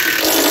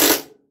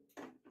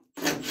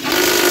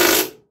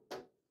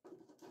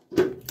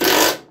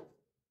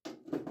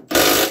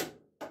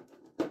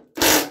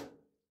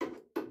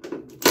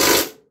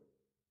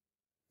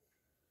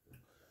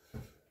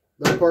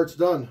 That part's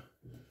done.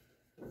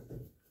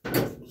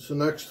 So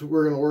next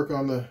we're going to work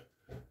on the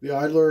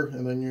idler,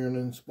 and then you're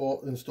going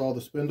to install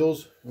the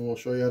spindles, and we'll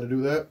show you how to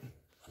do that.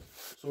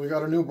 So we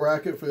got a new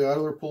bracket for the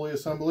idler pulley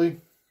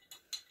assembly.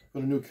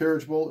 Put a new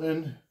carriage bolt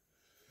in.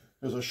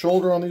 There's a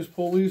shoulder on these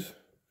pulleys.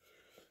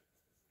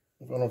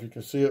 I don't know if you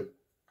can see it,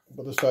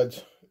 but this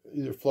side's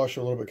either flush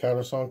or a little bit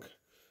countersunk.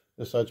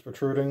 This side's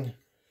protruding.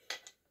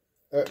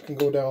 That can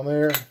go down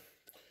there.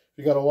 If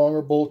you got a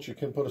longer bolt, you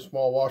can put a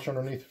small washer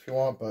underneath if you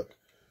want, but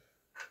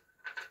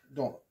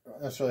don't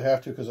necessarily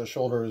have to because the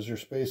shoulder is your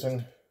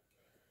spacing.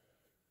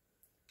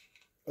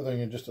 And then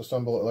you just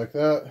assemble it like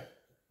that.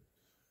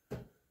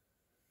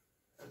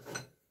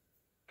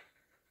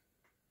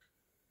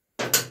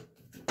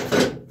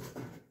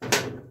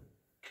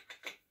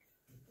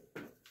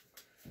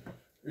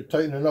 You're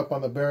tightening up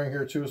on the bearing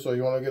here too, so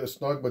you want to get it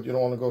snug, but you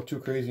don't want to go too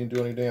crazy and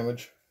do any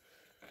damage.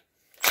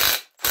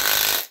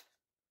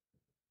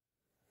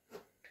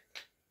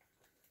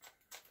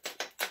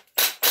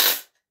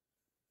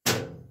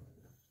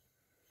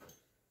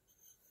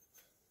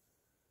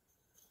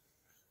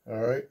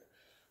 Alright.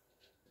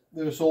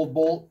 This old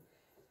bolt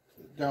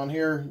down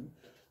here,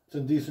 it's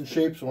in decent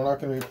shape, so we're not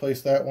going to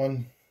replace that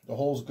one. The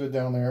hole's good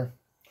down there.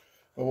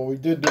 But what we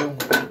did do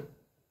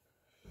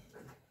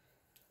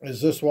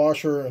is this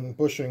washer and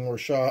bushing were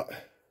shot,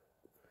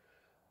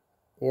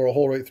 or a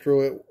hole right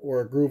through it,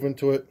 or a groove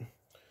into it.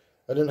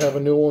 I didn't have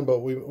a new one, but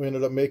we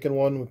ended up making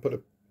one.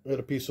 We had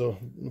a piece of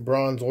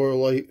bronze oil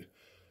light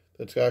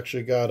that's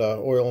actually got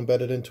oil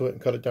embedded into it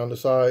and cut it down to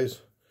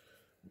size.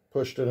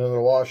 Pushed it into the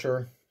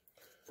washer,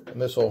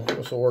 and this will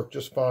work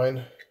just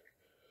fine.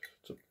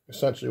 It's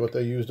essentially what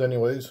they used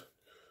anyways.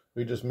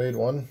 We just made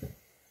one.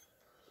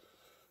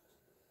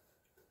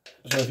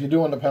 So if you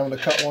do end up having to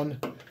cut one,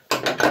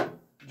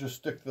 just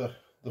stick the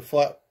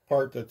flat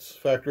part that's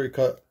factory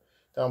cut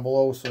down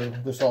below so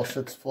this all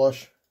sits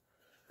flush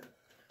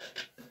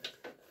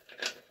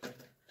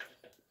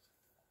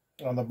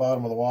on the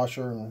bottom of the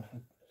washer, and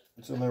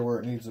it's in there where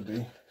it needs to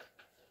be.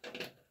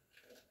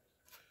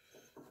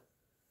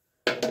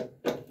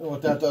 And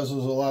what that does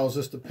is allows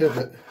this to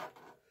pivot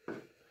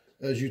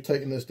as you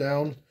tighten this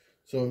down.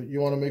 So you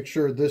want to make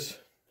sure this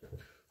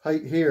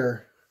height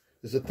here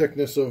is the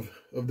thickness of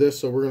this.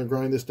 So we're going to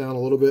grind this down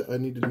a little bit. I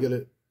needed to get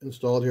it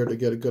installed here to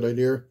get a good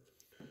idea.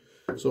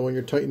 So when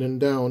you're tightening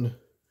down,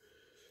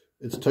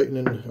 it's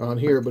tightening on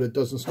here, but it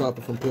doesn't stop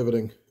it from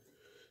pivoting.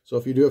 So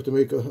if you do have to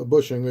make a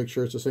bushing, make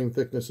sure it's the same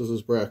thickness as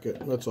this bracket.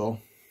 That's all.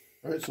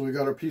 Alright, so we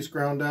got our piece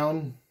ground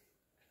down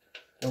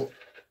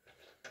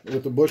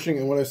with the bushing.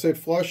 And when I said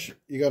flush,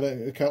 you got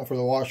to account for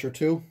the washer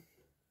too.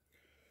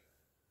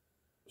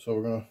 So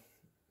we're going to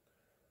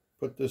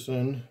put this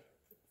in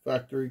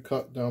factory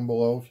cut down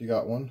below if you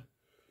got one.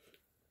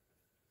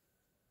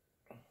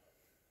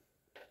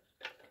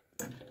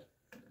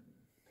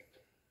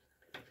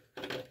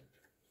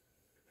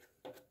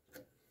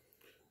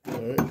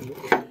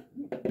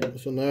 Alright,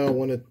 so now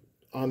when it's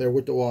on there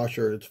with the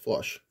washer, it's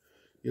flush.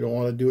 You don't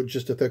want to do it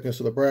just the thickness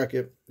of the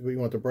bracket, but you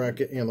want the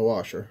bracket and the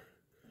washer.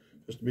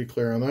 Just to be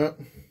clear on that.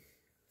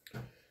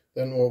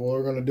 Then what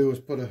we're going to do is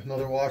put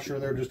another washer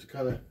in there just to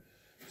kind of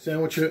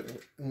sandwich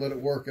it and let it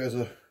work as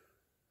a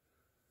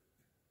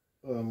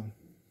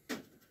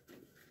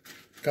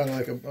kind of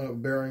like a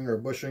bearing or a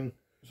bushing.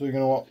 So you're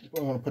going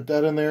to want to put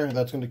that in there, and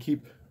that's going to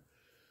keep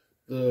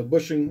the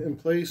bushing in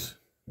place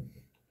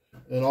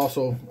and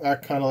also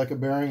act kind of like a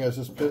bearing as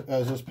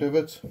this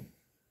pivots.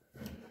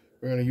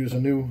 We're going to use a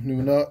new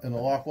nut and a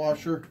lock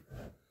washer.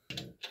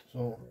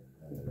 So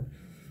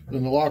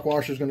then the lock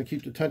washer is going to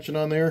keep the tension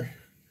on there,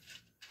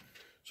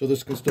 so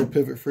this can still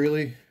pivot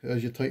freely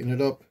as you tighten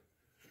it up.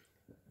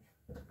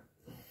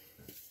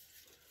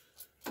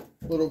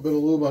 A little bit of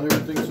lube on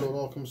everything so it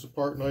all comes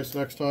apart nice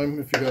next time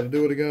if you got to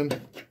do it again.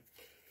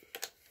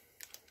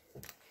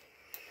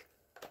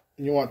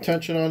 And you want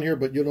tension on here,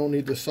 but you don't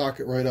need to sock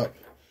it right up,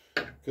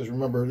 because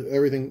remember,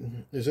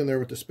 everything is in there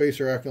with the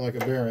spacer acting like a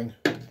bearing.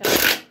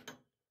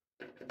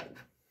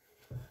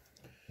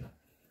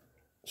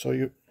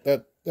 So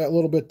that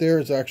little bit there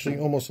is actually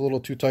almost a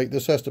little too tight.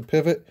 This has to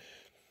pivot.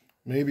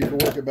 Maybe if you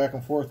work it back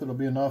and forth, it'll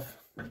be enough.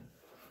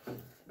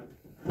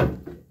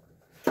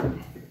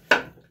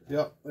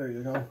 Yep, there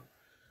you go.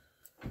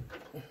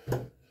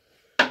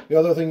 The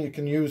other thing you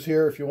can use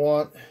here if you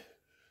want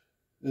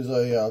is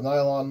a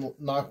nylon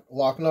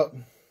lock nut.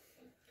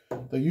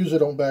 The user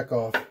don't back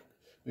off,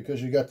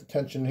 because you got the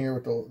tension here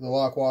with the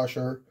lock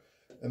washer,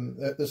 and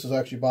this is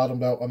actually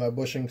bottomed out on that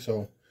bushing,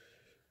 so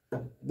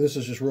this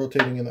is just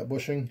rotating in that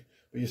bushing.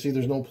 But you see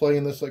there's no play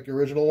in this like the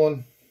original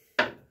one.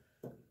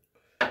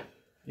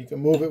 You can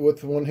move it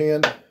with one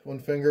hand, one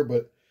finger,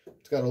 but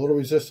it's got a little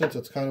resistance.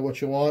 That's kind of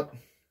what you want.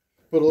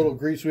 Put a little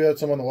grease. We had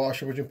some on the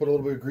washer, but you can put a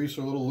little bit of grease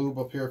or a little lube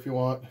up here if you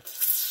want.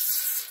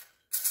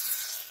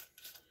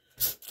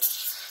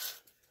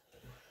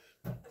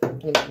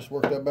 And just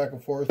work that back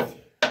and forth.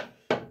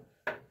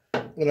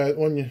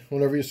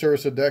 Whenever you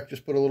service a deck,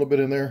 just put a little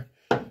bit in there,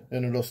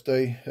 and it'll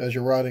stay as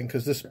you're riding,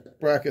 because this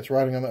bracket's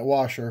riding on that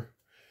washer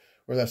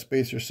where that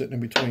spacer's sitting in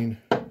between.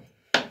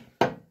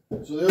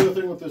 So the other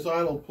thing with this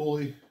idle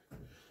pulley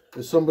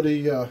is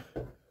somebody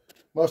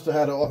must have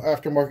had an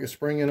aftermarket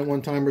spring in it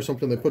one time or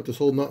something. They put this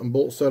whole nut and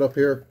bolt set up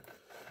here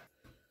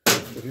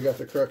if you got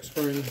the correct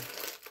spring.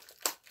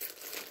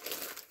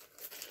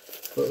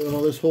 But you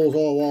know, this hole's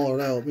all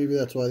walled out. Maybe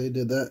that's why they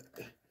did that.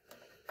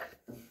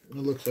 It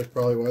looks like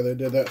probably why they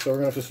did that. So we're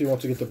going to have to see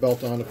once we get the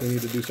belt on if we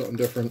need to do something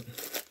different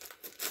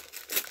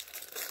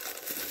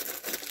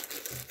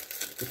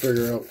to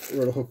figure out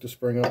where to hook the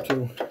spring up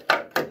to,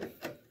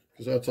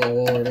 because that's all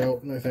walled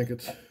out and I think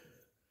it's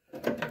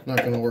not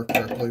going to work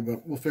correctly,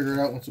 but we'll figure it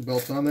out once the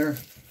belt's on there.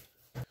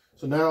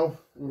 So now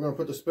we're going to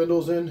put the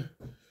spindles in.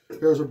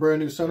 Here's a brand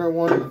new center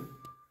one.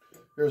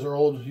 Here's our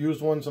old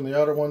used ones and the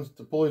outer ones.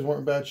 The pulleys weren't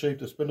in bad shape.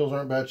 The spindles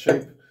aren't in bad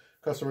shape.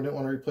 Customer didn't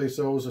want to replace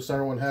those. The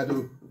center one had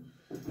to.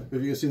 If you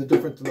can see the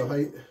difference in the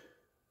height.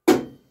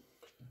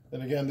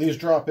 And again, these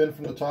drop in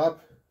from the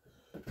top.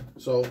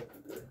 So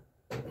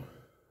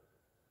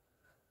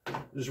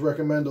just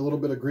recommend a little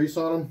bit of grease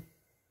on them.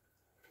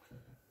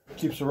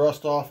 Keeps the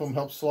rust off them,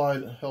 helps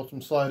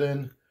them slide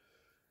in.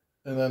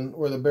 And then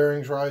where the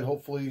bearings ride,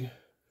 hopefully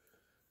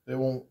They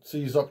won't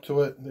seize up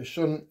to it. They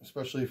shouldn't,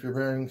 especially if your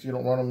bearings, you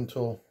don't run them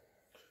until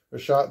they're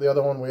shot. The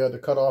other one, we had to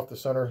cut off the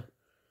center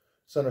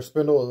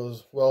spindle. It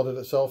was welded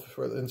itself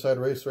for the inside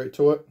race right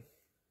to it.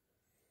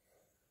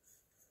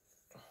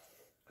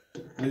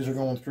 These are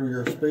going through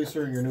your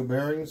spacer and your new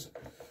bearings.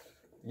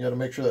 You got to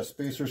make sure that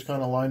spacer's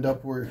kind of lined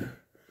up where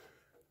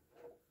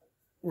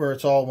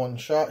it's all one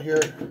shot here.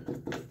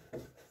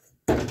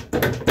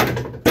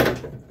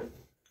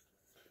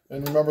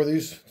 And remember,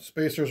 these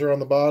spacers are on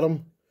the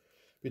bottom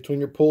between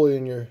your pulley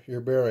and your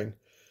bearing.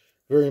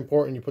 Very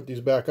important you put these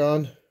back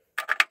on.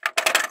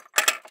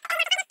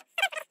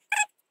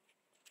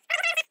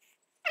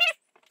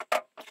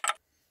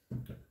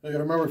 Now you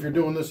gotta remember, if you're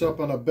doing this up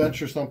on a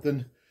bench or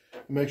something,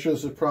 make sure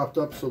this is propped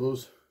up so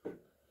those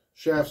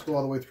shafts go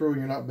all the way through and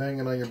you're not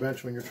banging on your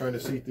bench when you're trying to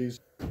seat these.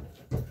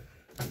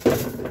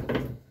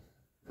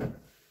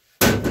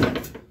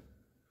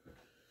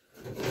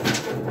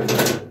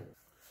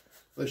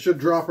 They should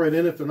drop right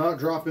in. If they're not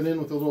dropping in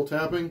with a little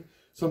tapping,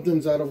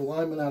 something's out of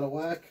alignment, out of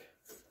whack.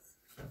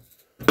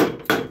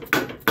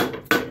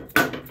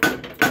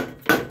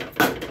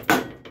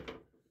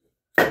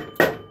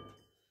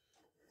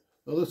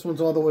 So this one's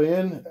all the way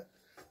in.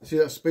 See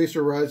that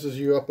spacer rises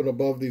you up and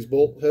above these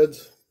bolt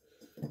heads.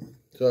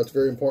 So that's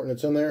very important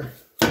it's in there.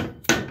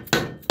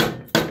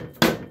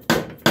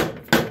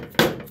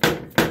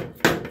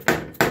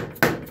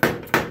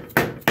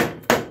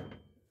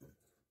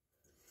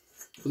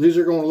 So these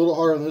are going a little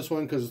harder than this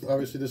one because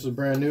obviously this is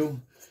brand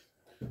new.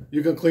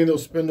 You can clean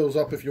those spindles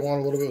up if you want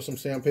a little bit with some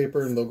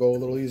sandpaper and they'll go a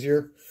little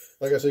easier.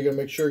 Like I said, you gotta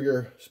make sure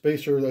your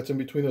spacer that's in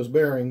between those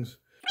bearings .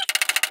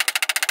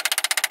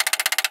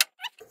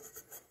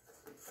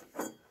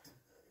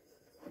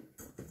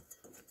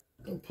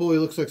 The pulley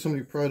looks like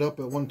somebody pried up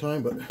at one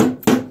time, but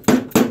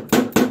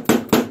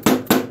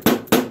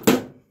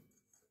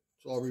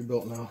it's all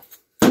rebuilt now.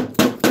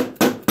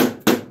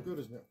 Good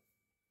as new.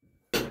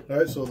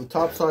 Alright, so the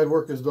top side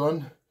work is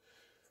done.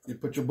 You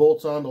put your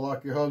bolts on to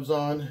lock your hubs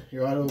on,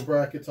 your idle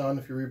brackets on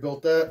if you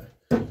rebuilt that.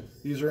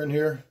 These are in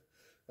here.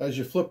 As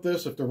you flip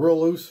this, if they're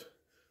real loose,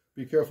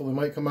 be careful, they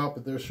might come out,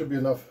 but there should be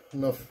enough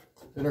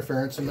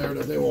interference in there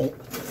that they won't.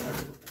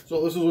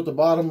 So this is what the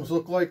bottoms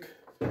look like.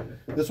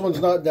 This one's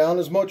not down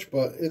as much,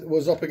 but it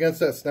was up against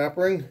that snap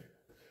ring.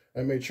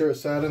 I made sure it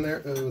sat in there,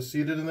 it was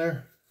seated in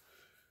there.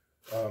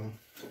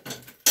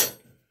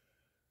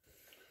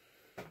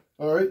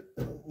 Alright,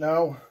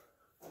 now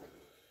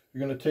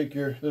you're going to take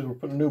we're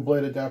putting a new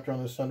blade adapter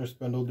on this center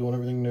spindle, doing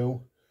everything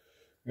new.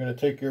 You're going to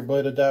take your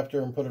blade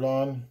adapter and put it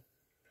on.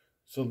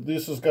 So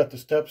this has got the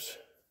steps,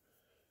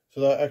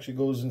 so that actually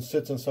goes and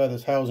sits inside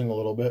this housing a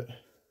little bit.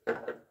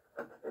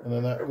 And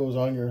then that goes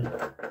on your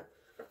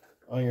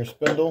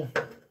spindle,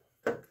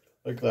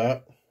 like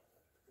that.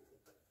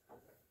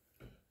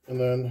 And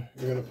then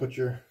you're going to put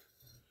your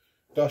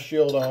dust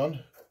shield on,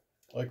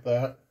 like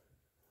that.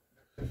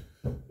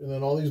 And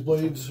then all these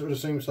blades are the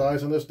same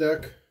size on this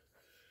deck.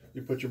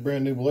 You put your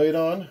brand new blade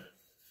on,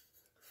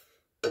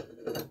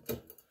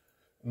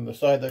 and the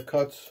side that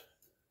cuts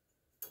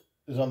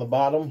is on the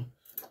bottom.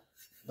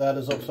 That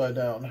is upside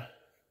down.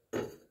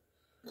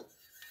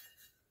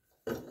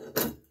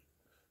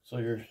 So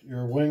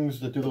your wings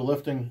that do the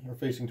lifting are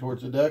facing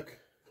towards the deck.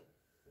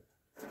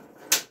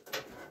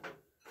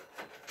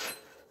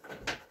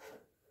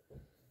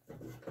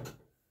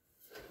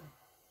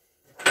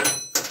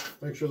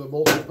 Make sure the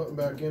bolts you're putting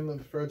back in, the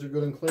threads are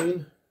good and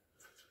clean.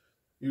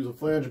 Use a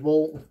flange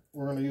bolt.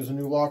 We're going to use a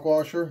new lock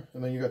washer,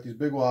 and then you got these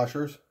big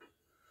washers.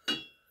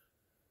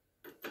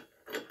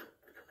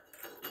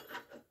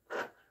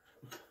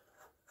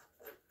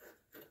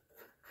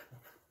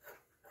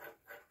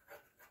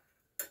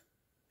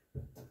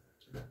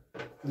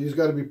 These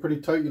got to be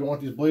pretty tight. You don't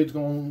want these blades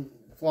going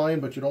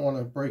flying, but you don't want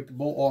to break the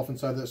bolt off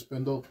inside that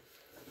spindle.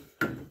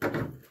 Use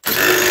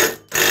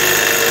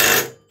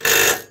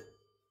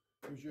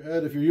your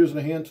head. If you're using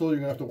a hand tool, you're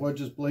going to have to wedge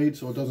this blade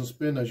so it doesn't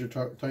spin as you're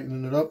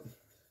tightening it up.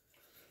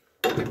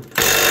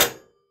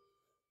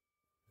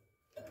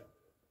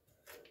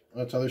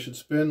 That's how they should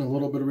spin. A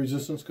little bit of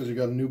resistance because you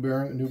got a new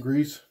bearing, a new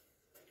grease.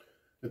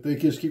 If they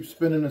just keep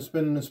spinning and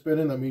spinning and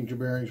spinning, that means your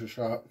bearings are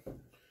shot.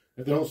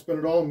 If they don't spin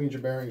at all, it means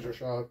your bearings are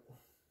shot.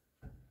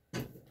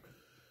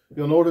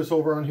 You'll notice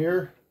over on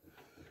here,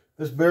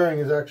 this bearing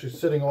is actually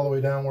sitting all the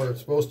way down where it's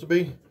supposed to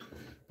be.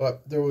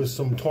 But there was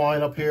some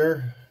twine up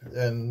here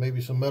and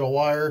maybe some metal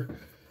wire,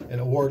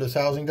 and it wore this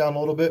housing down a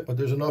little bit. But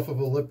there's enough of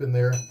a lip in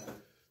there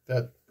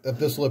that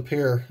this lip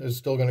here is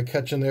still going to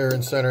catch in there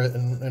and center it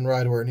and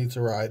ride where it needs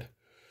to ride.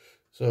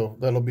 So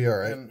that'll be all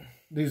right. And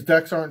these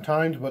decks aren't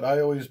timed, but I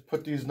always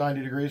put these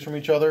 90 degrees from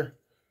each other.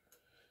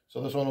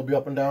 So this one will be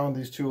up and down.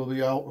 These two will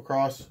be out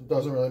across. It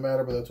doesn't really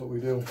matter, but that's what we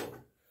do.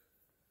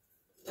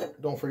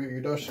 Don't forget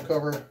your dust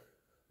cover.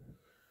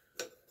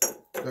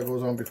 That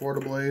goes on before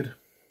the blade.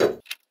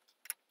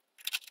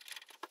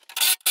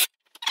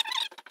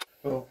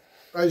 So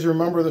as you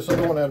remember, this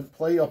other one had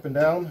play up and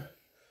down.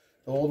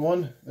 The old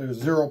one, there's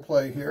zero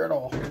play here at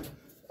all.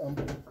 I'm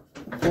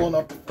pulling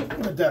up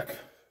the deck.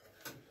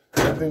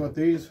 Same thing with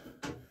these.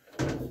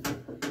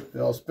 they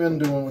all spin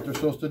doing what they're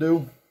supposed to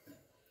do.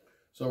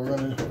 So we're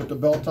going to put the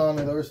belt on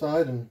the other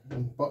side and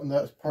button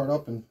that part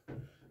up and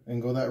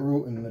go that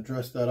route and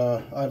address that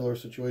idler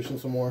situation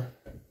some more.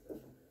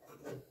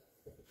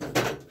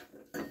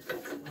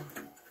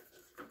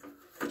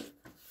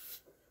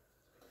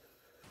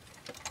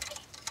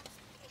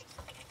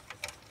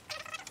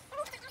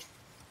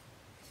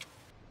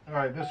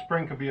 Alright, this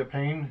spring could be a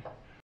pain.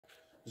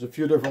 There's a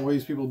few different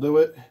ways people do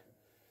it.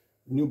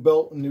 New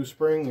belt and new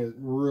spring is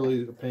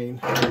really a pain.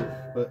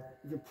 But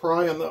you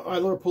pry on the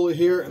idler pulley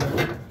here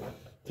and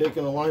take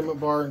an alignment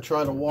bar and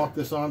try to walk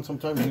this on.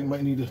 Sometimes you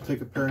might need to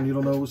take a pair of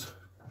needle nose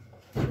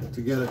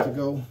to get it to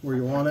go where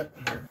you want it.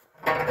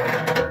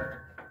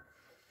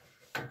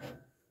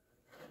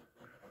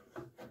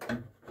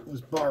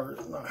 This bar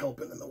is not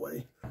helping in the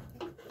way.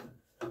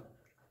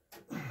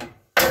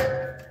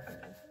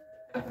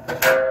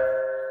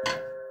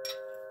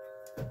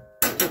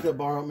 Take that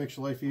bar out, makes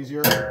your life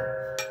easier,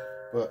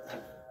 but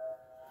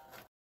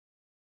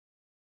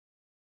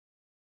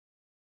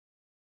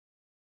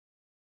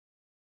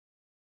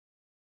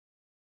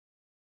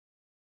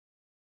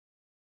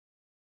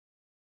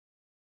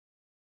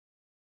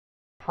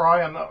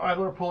pry on the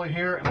idler pulley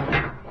here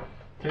and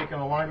take an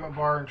alignment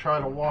bar and try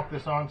to walk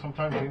this on.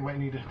 Sometimes you might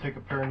need to take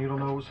a pair of needle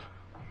nose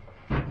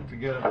to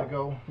get it to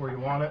go where you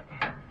want it.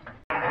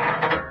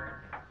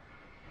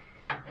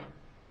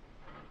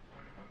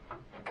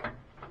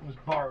 This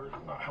bar is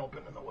not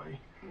helping in the way.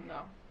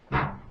 No.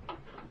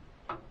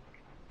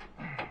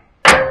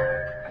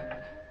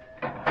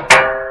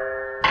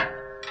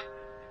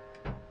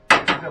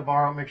 Take that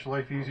bar out, makes your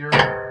life easier,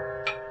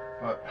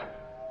 but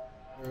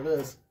there it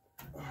is.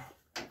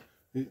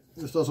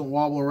 This doesn't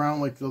wobble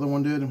around like the other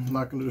one did. I'm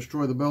not going to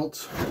destroy the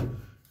belts.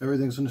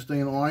 Everything's going to stay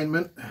in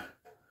alignment.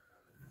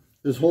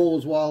 This hole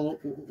is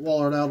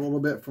wallered out a little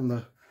bit from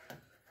the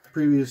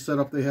previous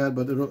setup they had,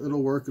 but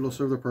it'll work. It'll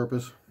serve the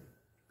purpose.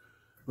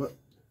 But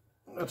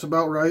that's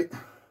about right.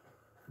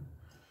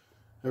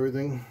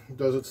 Everything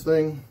does its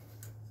thing.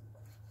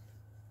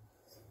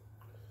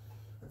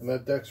 And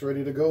that deck's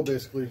ready to go,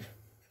 basically.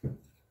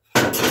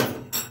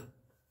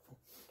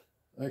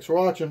 Thanks for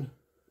watching.